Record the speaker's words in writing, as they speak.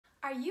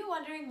Are you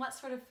wondering what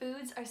sort of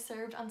foods are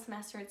served on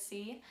semester at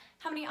sea,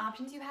 how many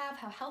options you have,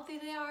 how healthy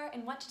they are,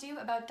 and what to do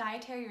about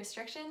dietary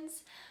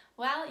restrictions?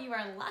 Well, you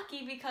are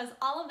lucky because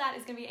all of that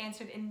is going to be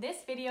answered in this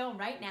video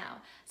right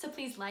now. So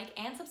please like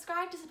and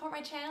subscribe to support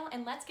my channel,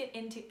 and let's get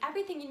into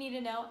everything you need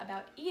to know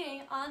about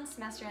eating on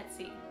semester at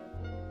sea.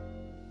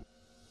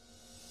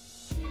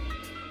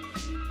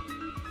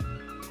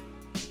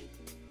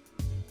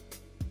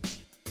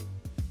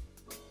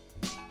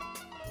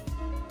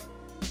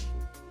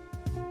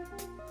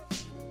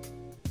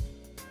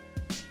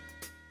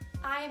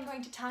 I am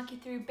going to talk you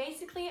through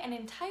basically an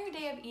entire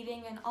day of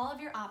eating and all of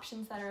your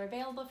options that are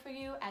available for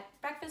you at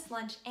breakfast,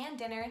 lunch, and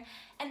dinner,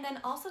 and then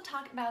also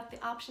talk about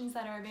the options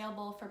that are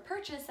available for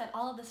purchase at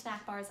all of the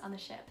snack bars on the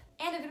ship.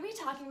 And I'm going to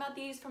be talking about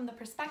these from the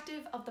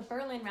perspective of the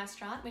Berlin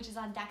restaurant, which is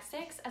on deck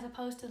 6, as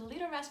opposed to the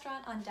Lido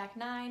restaurant on deck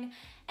 9,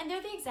 and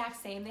they're the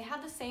exact same. They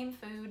have the same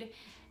food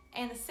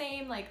and the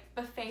same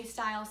buffet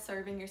style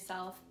serving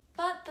yourself,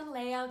 but the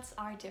layouts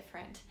are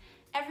different.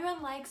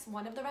 Everyone likes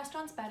one of the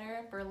restaurants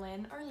better,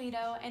 Berlin or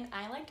Lido, and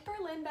I liked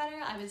Berlin better.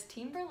 I was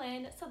Team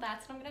Berlin, so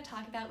that's what I'm going to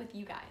talk about with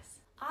you guys.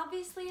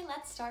 Obviously,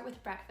 let's start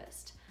with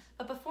breakfast.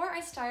 But before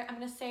I start, I'm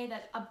going to say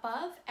that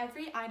above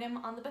every item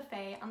on the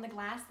buffet, on the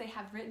glass, they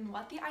have written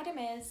what the item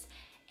is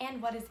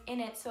and what is in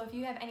it, so if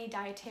you have any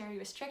dietary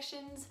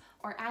restrictions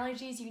or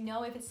allergies, you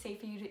know if it's safe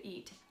for you to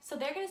eat. So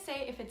they're going to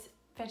say if it's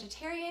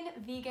vegetarian,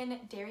 vegan,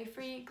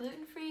 dairy-free,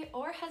 gluten-free,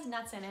 or has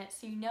nuts in it,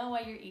 so you know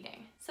what you're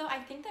eating. So I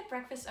think that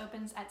breakfast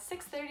opens at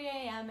 6:30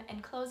 a.m.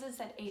 and closes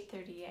at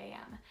 8:30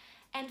 a.m.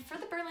 And for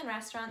the Berlin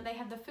restaurant, they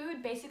have the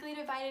food basically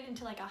divided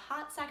into a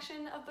hot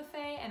section of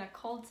buffet and a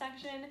cold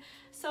section.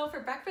 So for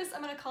breakfast,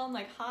 I'm gonna call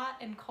them hot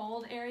and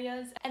cold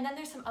areas. And then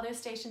there's some other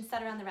stations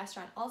set around the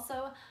restaurant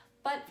also.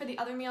 But for the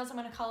other meals, I'm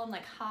gonna call them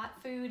hot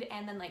food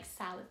and then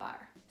salad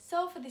bar.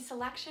 So for the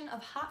selection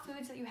of hot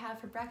foods that you have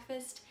for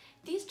breakfast,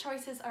 these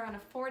choices are on a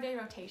 4-day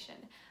rotation.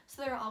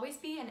 So there will always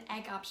be an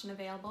egg option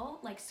available,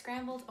 like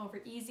scrambled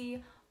over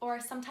easy or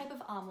some type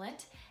of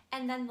omelet.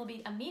 And then there'll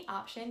be a meat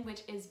option,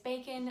 which is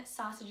bacon,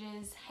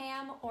 sausages,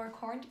 ham, or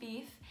corned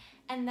beef.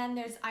 And then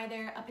there's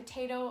either a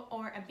potato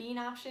or a bean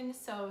option,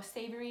 so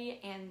savory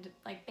and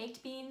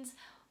baked beans,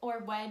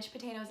 or wedge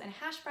potatoes and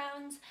hash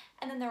browns.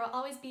 And then there will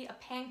always be a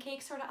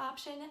pancake sort of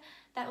option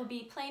that will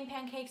be plain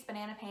pancakes,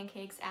 banana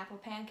pancakes, apple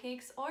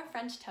pancakes, or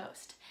French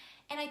toast.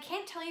 And I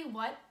can't tell you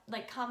what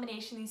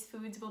combination these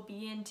foods will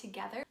be in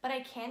together, but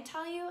I can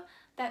tell you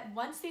that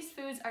once these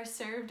foods are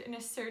served in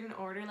a certain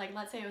order,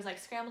 let's say it was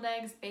scrambled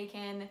eggs,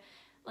 bacon,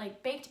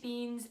 baked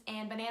beans,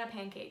 and banana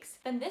pancakes,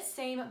 then this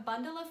same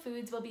bundle of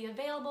foods will be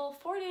available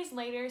 4 days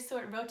later, so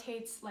it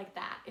rotates like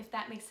that, if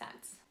that makes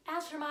sense.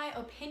 As for my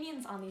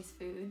opinions on these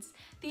foods,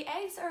 the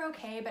eggs are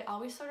okay but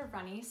always sort of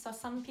runny, so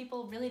some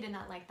people really did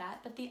not like that,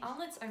 but the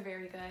omelets are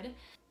very good.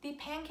 The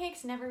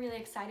pancakes never really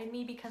excited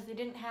me because they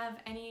didn't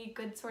have any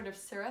good sort of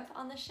syrup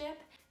on the ship.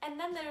 And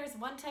then there's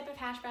one type of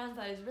hash browns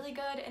that is really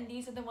good, and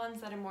these are the ones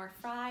that are more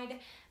fried,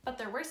 but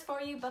they're worse for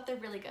you, but they're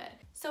really good.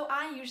 So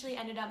I usually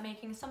ended up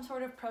making some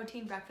sort of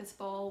protein breakfast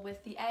bowl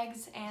with the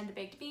eggs and the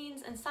baked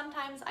beans, and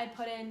sometimes I'd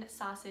put in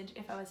sausage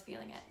if I was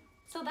feeling it.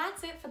 So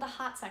that's it for the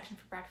hot section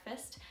for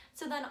breakfast.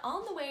 So then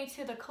on the way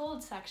to the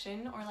cold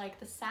section, or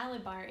the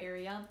salad bar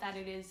area that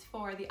it is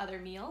for the other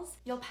meals,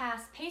 you'll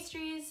pass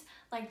pastries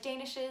like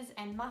danishes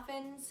and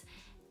muffins,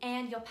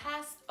 and you'll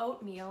pass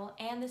oatmeal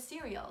and the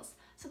cereals.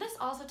 So this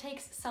also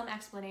takes some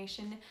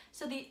explanation.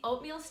 So the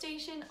oatmeal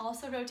station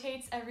also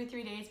rotates every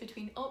 3 days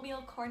between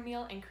oatmeal,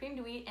 cornmeal, and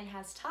creamed wheat and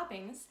has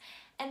toppings.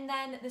 And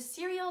then the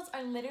cereals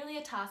are literally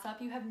a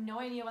toss-up. You have no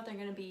idea what they're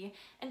gonna be.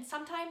 And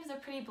sometimes they're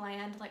pretty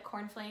bland, like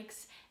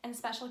cornflakes and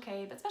Special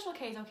K, but Special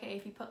K is okay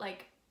if you put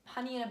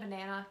honey and a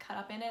banana cut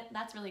up in it.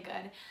 That's really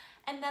good.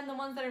 And then the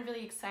ones that are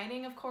really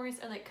exciting, of course,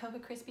 are Cocoa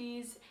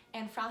Krispies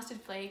and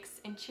Frosted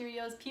Flakes and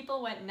Cheerios.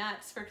 People went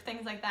nuts for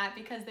things like that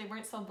because they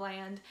weren't so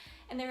bland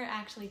and they were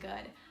actually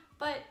good.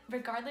 But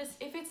regardless,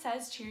 if it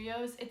says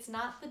Cheerios, it's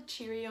not the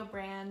Cheerio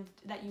brand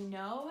that you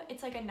know.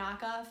 It's a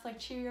knockoff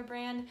Cheerio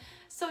brand.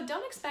 So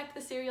don't expect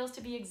the cereals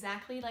to be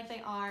exactly like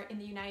they are in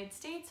the United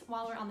States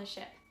while we're on the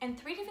ship. And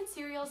 3 different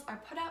cereals are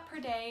put out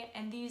per day,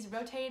 and these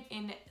rotate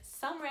in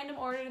some random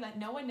order that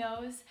no one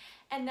knows.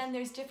 And then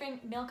there's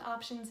different milk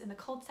options in the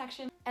cold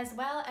section, as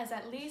well as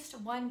at least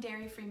 1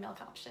 dairy-free milk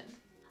option.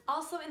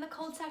 Also in the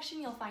cold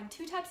section, you'll find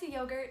 2 types of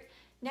yogurt,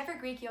 never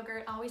Greek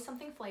yogurt, always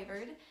something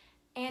flavored.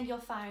 And you'll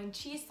find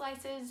cheese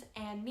slices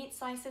and meat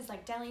slices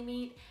like deli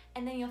meat,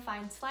 and then you'll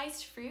find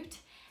sliced fruit,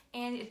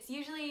 and it's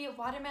usually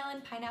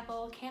watermelon,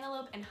 pineapple,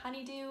 cantaloupe, and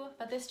honeydew,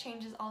 but this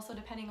changes also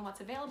depending on what's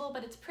available,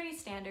 but it's pretty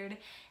standard.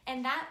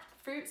 And that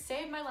fruit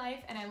saved my life,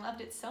 and I loved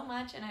it so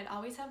much, and I'd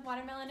always have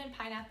watermelon and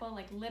pineapple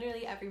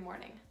literally every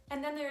morning.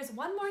 And then there's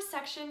one more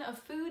section of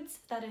foods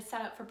that is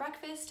set up for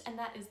breakfast, and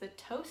that is the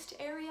toast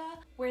area,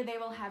 where they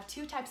will have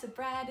 2 types of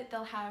bread.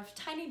 They'll have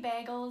tiny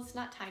bagels,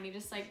 not tiny,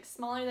 just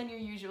smaller than your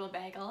usual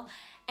bagel,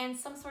 and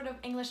some sort of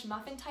English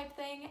muffin type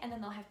thing, and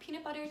then they'll have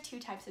peanut butter, 2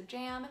 types of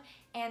jam,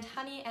 and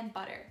honey and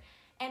butter.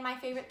 And my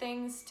favorite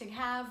things to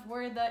have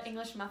were the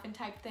English muffin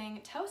type thing,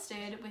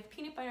 toasted with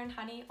peanut butter and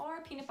honey or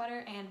peanut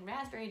butter and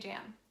raspberry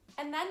jam.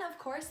 And then of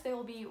course there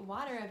will be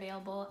water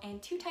available and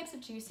 2 types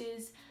of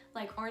juices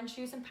like orange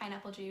juice and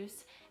pineapple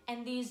juice.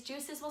 And these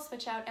juices will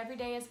switch out every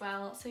day as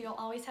well, so you'll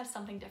always have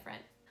something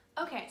different.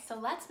 Okay, so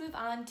let's move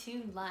on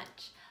to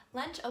lunch.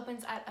 Lunch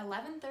opens at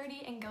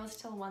 11:30 and goes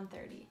till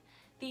 1:30.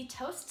 The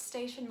toast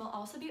station will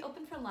also be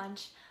open for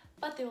lunch,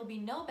 but there will be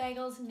no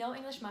bagels, no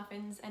English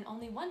muffins, and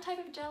only 1 type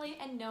of jelly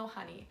and no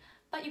honey.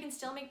 But you can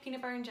still make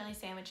peanut butter and jelly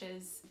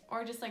sandwiches,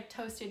 or just like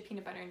toasted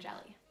peanut butter and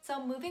jelly.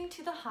 So moving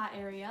to the hot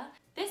area,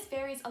 this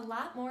varies a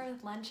lot more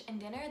with lunch and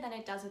dinner than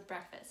it does with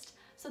breakfast.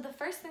 So the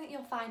first thing that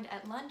you'll find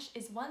at lunch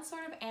is one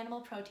sort of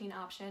animal protein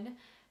option.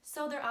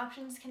 So their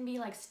options can be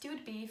like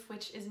stewed beef,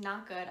 which is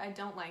not good, I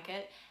don't like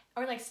it,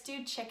 or like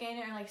stewed chicken,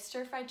 or like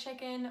stir-fried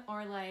chicken,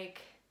 or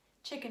like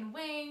chicken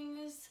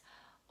wings,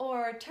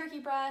 or turkey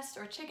breast,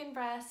 or chicken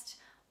breast,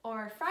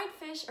 or fried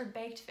fish, or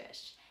baked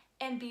fish.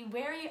 And be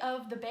wary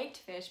of the baked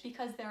fish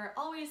because there are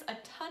always a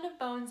ton of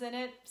bones in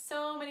it,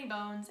 so many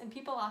bones, and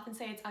people often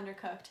say it's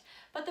undercooked.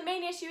 But the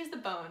main issue is the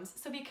bones,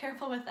 so be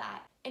careful with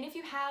that. And if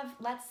you have,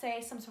 let's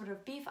say, some sort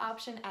of beef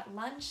option at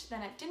lunch,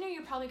 then at dinner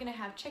you're probably gonna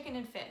have chicken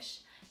and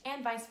fish,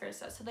 and vice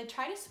versa. So they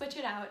try to switch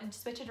it out and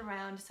switch it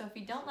around, so if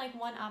you don't like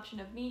one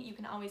option of meat, you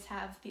can always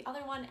have the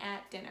other one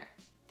at dinner.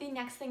 The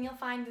next thing you'll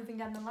find moving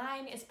down the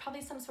line is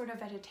probably some sort of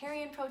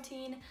vegetarian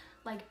protein,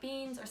 like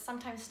beans or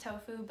sometimes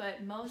tofu,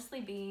 but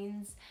mostly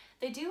beans.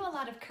 They do a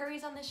lot of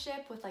curries on this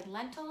ship with like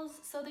lentils,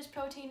 so there's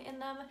protein in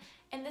them,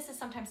 and this is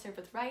sometimes served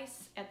with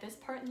rice at this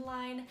part in the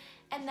line.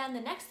 And then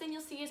the next thing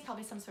you'll see is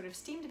probably some sort of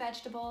steamed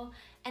vegetable,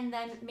 and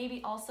then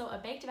maybe also a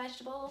baked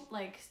vegetable,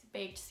 like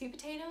baked sweet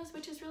potatoes,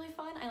 which is really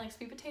fun. I like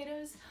sweet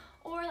potatoes,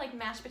 or like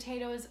mashed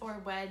potatoes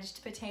or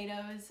wedged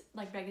potatoes,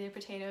 like regular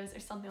potatoes or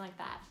something like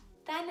that.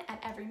 Then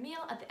at every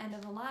meal at the end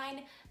of the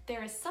line,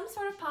 there is some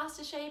sort of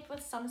pasta shape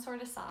with some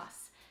sort of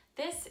sauce.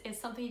 This is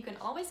something you can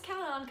always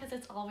count on because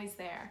it's always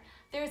there.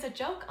 There is a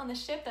joke on the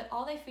ship that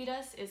all they feed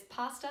us is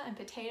pasta and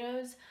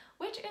potatoes,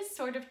 which is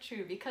sort of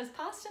true because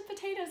pasta and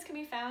potatoes can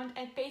be found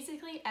at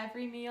basically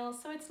every meal,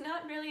 so it's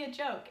not really a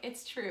joke,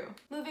 it's true.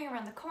 Moving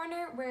around the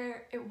corner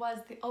where it was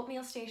the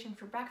oatmeal station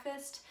for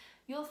breakfast,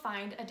 you'll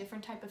find a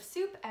different type of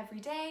soup every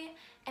day,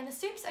 and the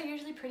soups are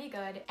usually pretty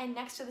good. And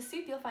next to the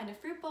soup, you'll find a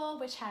fruit bowl,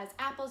 which has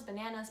apples,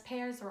 bananas,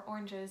 pears, or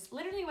oranges,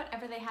 literally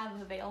whatever they have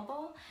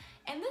available.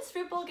 And this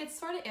fruit bowl gets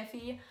sort of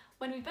iffy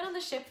when we've been on the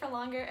ship for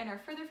longer and are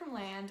further from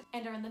land,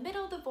 and are in the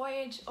middle of the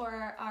voyage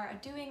or are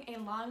doing a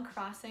long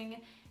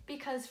crossing,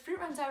 because fruit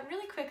runs out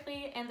really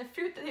quickly and the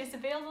fruit that is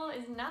available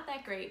is not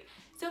that great.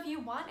 So if you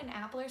want an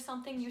apple or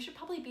something, you should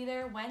probably be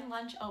there when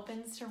lunch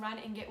opens to run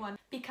and get one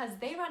because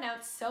they run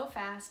out so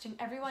fast and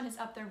everyone is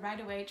up there right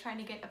away trying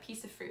to get a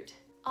piece of fruit.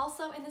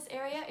 Also in this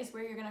area is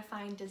where you're gonna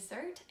find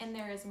dessert, and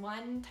there is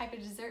 1 type of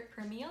dessert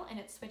per meal and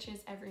it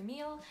switches every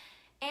meal.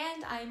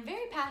 And I'm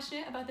very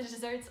passionate about the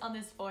desserts on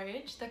this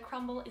voyage. The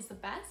crumble is the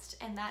best,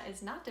 and that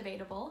is not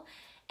debatable.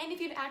 And if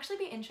you'd actually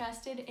be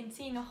interested in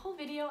seeing a whole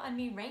video on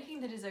me ranking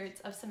the desserts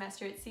of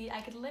Semester at Sea,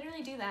 I could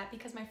literally do that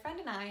because my friend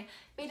and I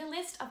made a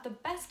list of the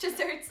best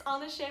desserts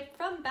on the ship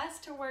from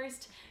best to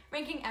worst,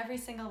 ranking every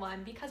single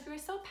one because we were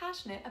so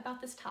passionate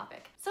about this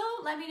topic. So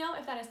let me know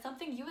if that is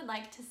something you would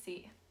like to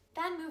see.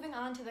 Then moving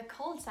on to the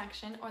cold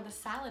section, or the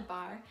salad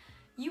bar,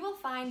 you will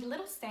find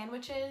little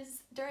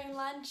sandwiches during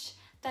lunch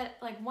that,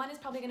 like, one is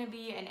probably going to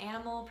be an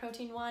animal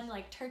protein one,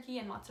 like turkey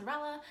and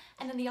mozzarella,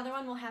 and then the other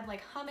one will have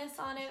like hummus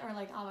on it or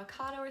like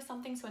avocado or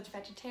something, so it's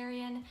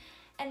vegetarian.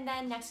 And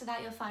then next to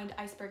that you'll find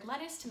iceberg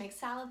lettuce to make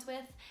salads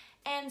with,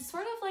 and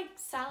sort of like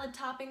salad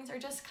toppings are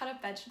just cut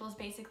up vegetables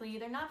basically.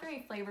 They're not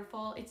very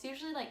flavorful. It's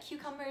usually like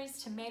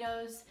cucumbers,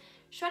 tomatoes,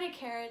 shredded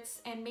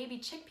carrots, and maybe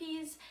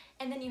chickpeas,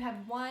 and then you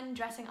have 1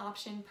 dressing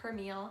option per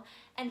meal.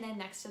 And then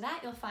next to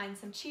that you'll find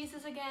some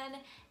cheeses again,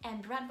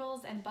 and bread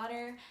rolls and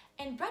butter.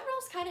 And bread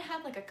rolls kind of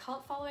have like a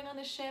cult following on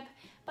the ship,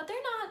 but they're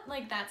not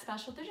like that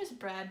special, they're just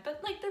bread,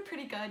 but like they're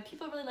pretty good.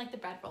 People really like the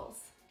bread rolls.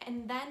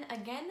 And then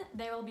again,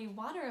 there will be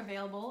water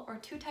available, or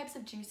 2 types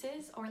of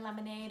juices, or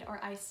lemonade or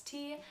iced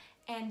tea,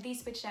 and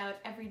these switch out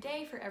every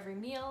day for every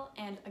meal,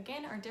 and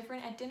again are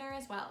different at dinner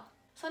as well.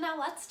 So now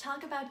let's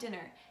talk about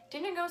dinner.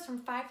 Dinner goes from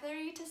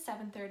 5:30 to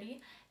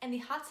 7:30, and the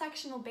hot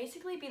section will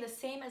basically be the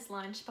same as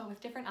lunch but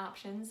with different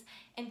options,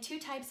 and 2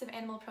 types of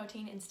animal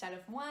protein instead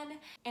of 1,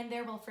 and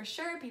there will for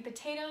sure be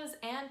potatoes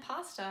and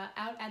pasta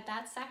out at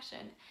that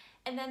section.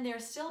 And then there'll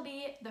still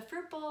be the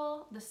fruit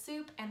bowl, the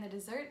soup, and the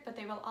dessert, but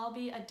they will all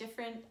be a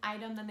different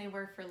item than they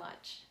were for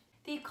lunch.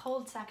 The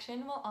cold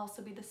section will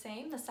also be the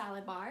same, the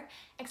salad bar,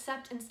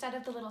 except instead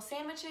of the little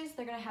sandwiches,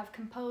 they're gonna have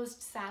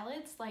composed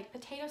salads like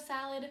potato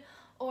salad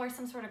or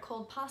some sort of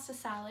cold pasta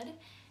salad.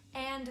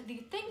 And the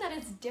thing that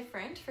is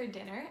different for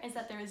dinner is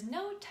that there is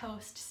no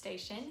toast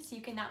station, so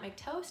you cannot make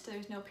toast,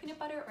 there's no peanut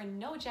butter or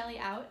no jelly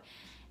out.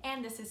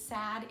 And this is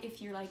sad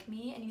if you're like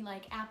me and you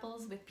like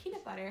apples with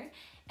peanut butter.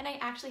 And I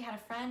actually had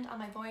a friend on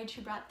my voyage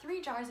who brought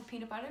 3 jars of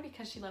peanut butter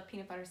because she loved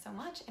peanut butter so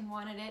much and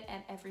wanted it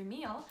at every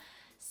meal.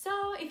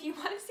 So if you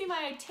want to see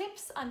my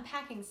tips on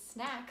packing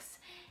snacks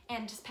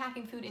and just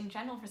packing food in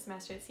general for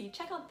semester at sea,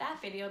 check out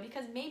that video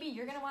because maybe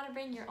you're going to want to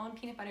bring your own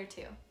peanut butter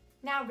too.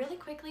 Now, really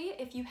quickly,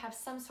 if you have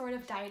some sort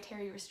of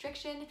dietary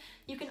restriction,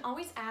 you can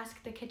always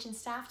ask the kitchen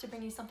staff to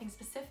bring you something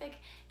specific,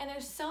 and they're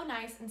so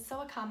nice and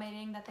so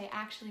accommodating that they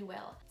actually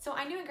will. So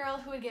I knew a girl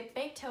who would get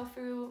baked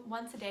tofu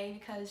once a day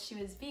because she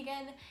was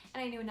vegan,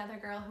 and I knew another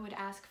girl who would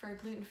ask for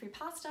gluten-free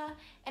pasta,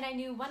 and I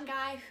knew one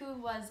guy who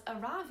was a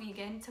raw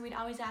vegan, so we'd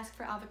always ask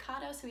for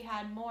avocado so he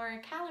had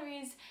more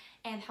calories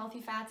and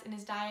healthy fats in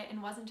his diet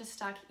and wasn't just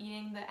stuck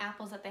eating the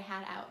apples that they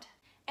had out.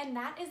 And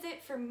that is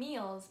it for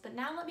meals, but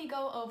now let me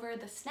go over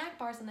the snack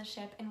bars on the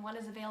ship and what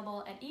is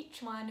available at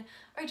each one,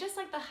 or just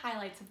like the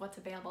highlights of what's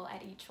available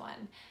at each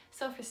one.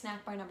 So for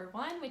snack bar number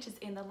 1, which is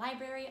in the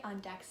library on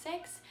deck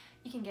 6,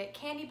 you can get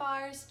candy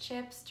bars,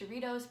 chips,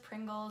 Doritos,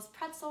 Pringles,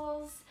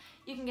 pretzels.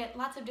 You can get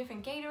lots of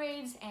different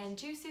Gatorades and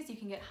juices. You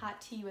can get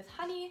hot tea with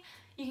honey.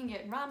 You can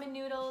get ramen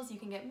noodles. You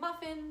can get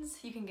muffins.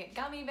 You can get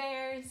gummy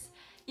bears.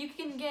 You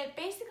can get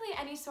basically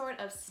any sort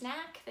of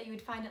snack that you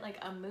would find at like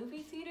a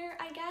movie theater,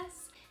 I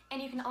guess.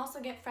 And you can also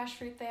get fresh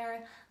fruit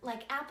there,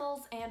 like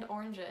apples and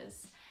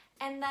oranges.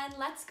 And then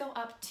let's go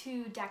up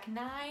to deck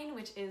 9,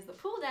 which is the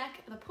pool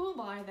deck. The pool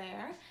bar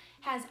there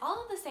has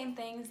all of the same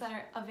things that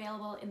are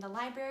available in the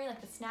library, like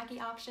the snacky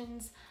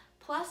options,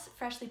 plus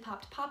freshly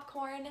popped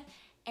popcorn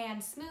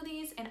and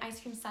smoothies and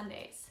ice cream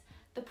sundaes.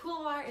 The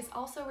pool bar is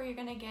also where you're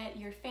gonna get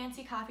your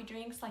fancy coffee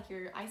drinks, like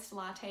your iced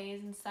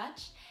lattes and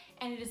such.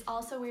 And it is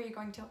also where you're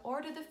going to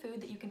order the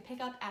food that you can pick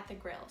up at the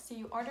grill. So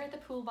you order at the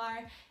pool bar,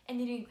 and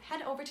then you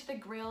head over to the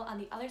grill on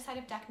the other side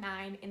of deck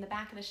 9 in the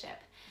back of the ship.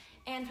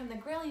 And from the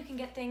grill, you can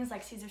get things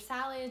like Caesar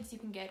salads, you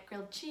can get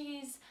grilled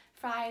cheese,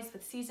 fries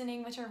with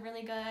seasoning, which are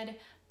really good,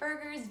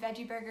 burgers,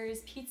 veggie burgers,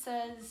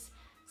 pizzas,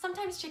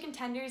 sometimes chicken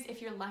tenders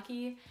if you're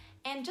lucky,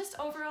 and just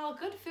overall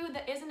good food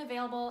that isn't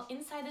available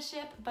inside the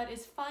ship but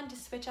is fun to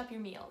switch up your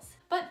meals.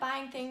 But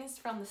buying things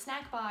from the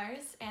snack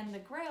bars and the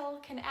grill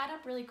can add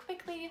up really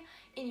quickly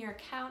in your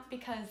account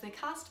because they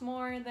cost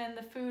more than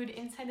the food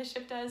inside the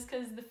ship does,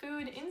 because the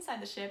food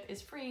inside the ship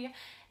is free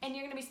and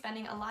you're going to be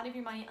spending a lot of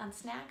your money on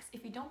snacks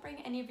if you don't bring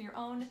any of your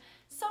own.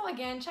 So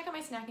again, check out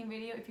my snacking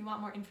video if you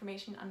want more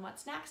information on what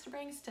snacks to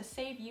bring to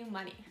save you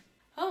money.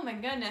 Oh my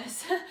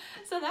goodness.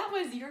 So that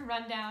was your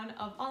rundown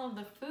of all of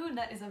the food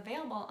that is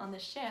available on the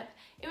ship.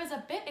 It was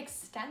a bit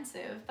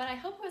extensive, but I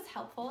hope it was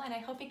helpful and I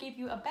hope it gave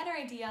you a better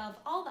idea of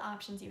all the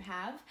options you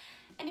have.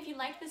 And if you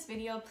liked this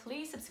video,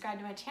 please subscribe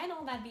to my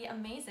channel, that'd be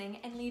amazing,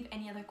 and leave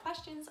any other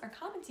questions or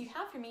comments you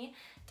have for me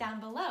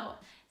down below.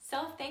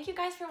 So thank you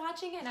guys for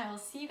watching, and I will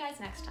see you guys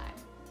next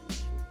time.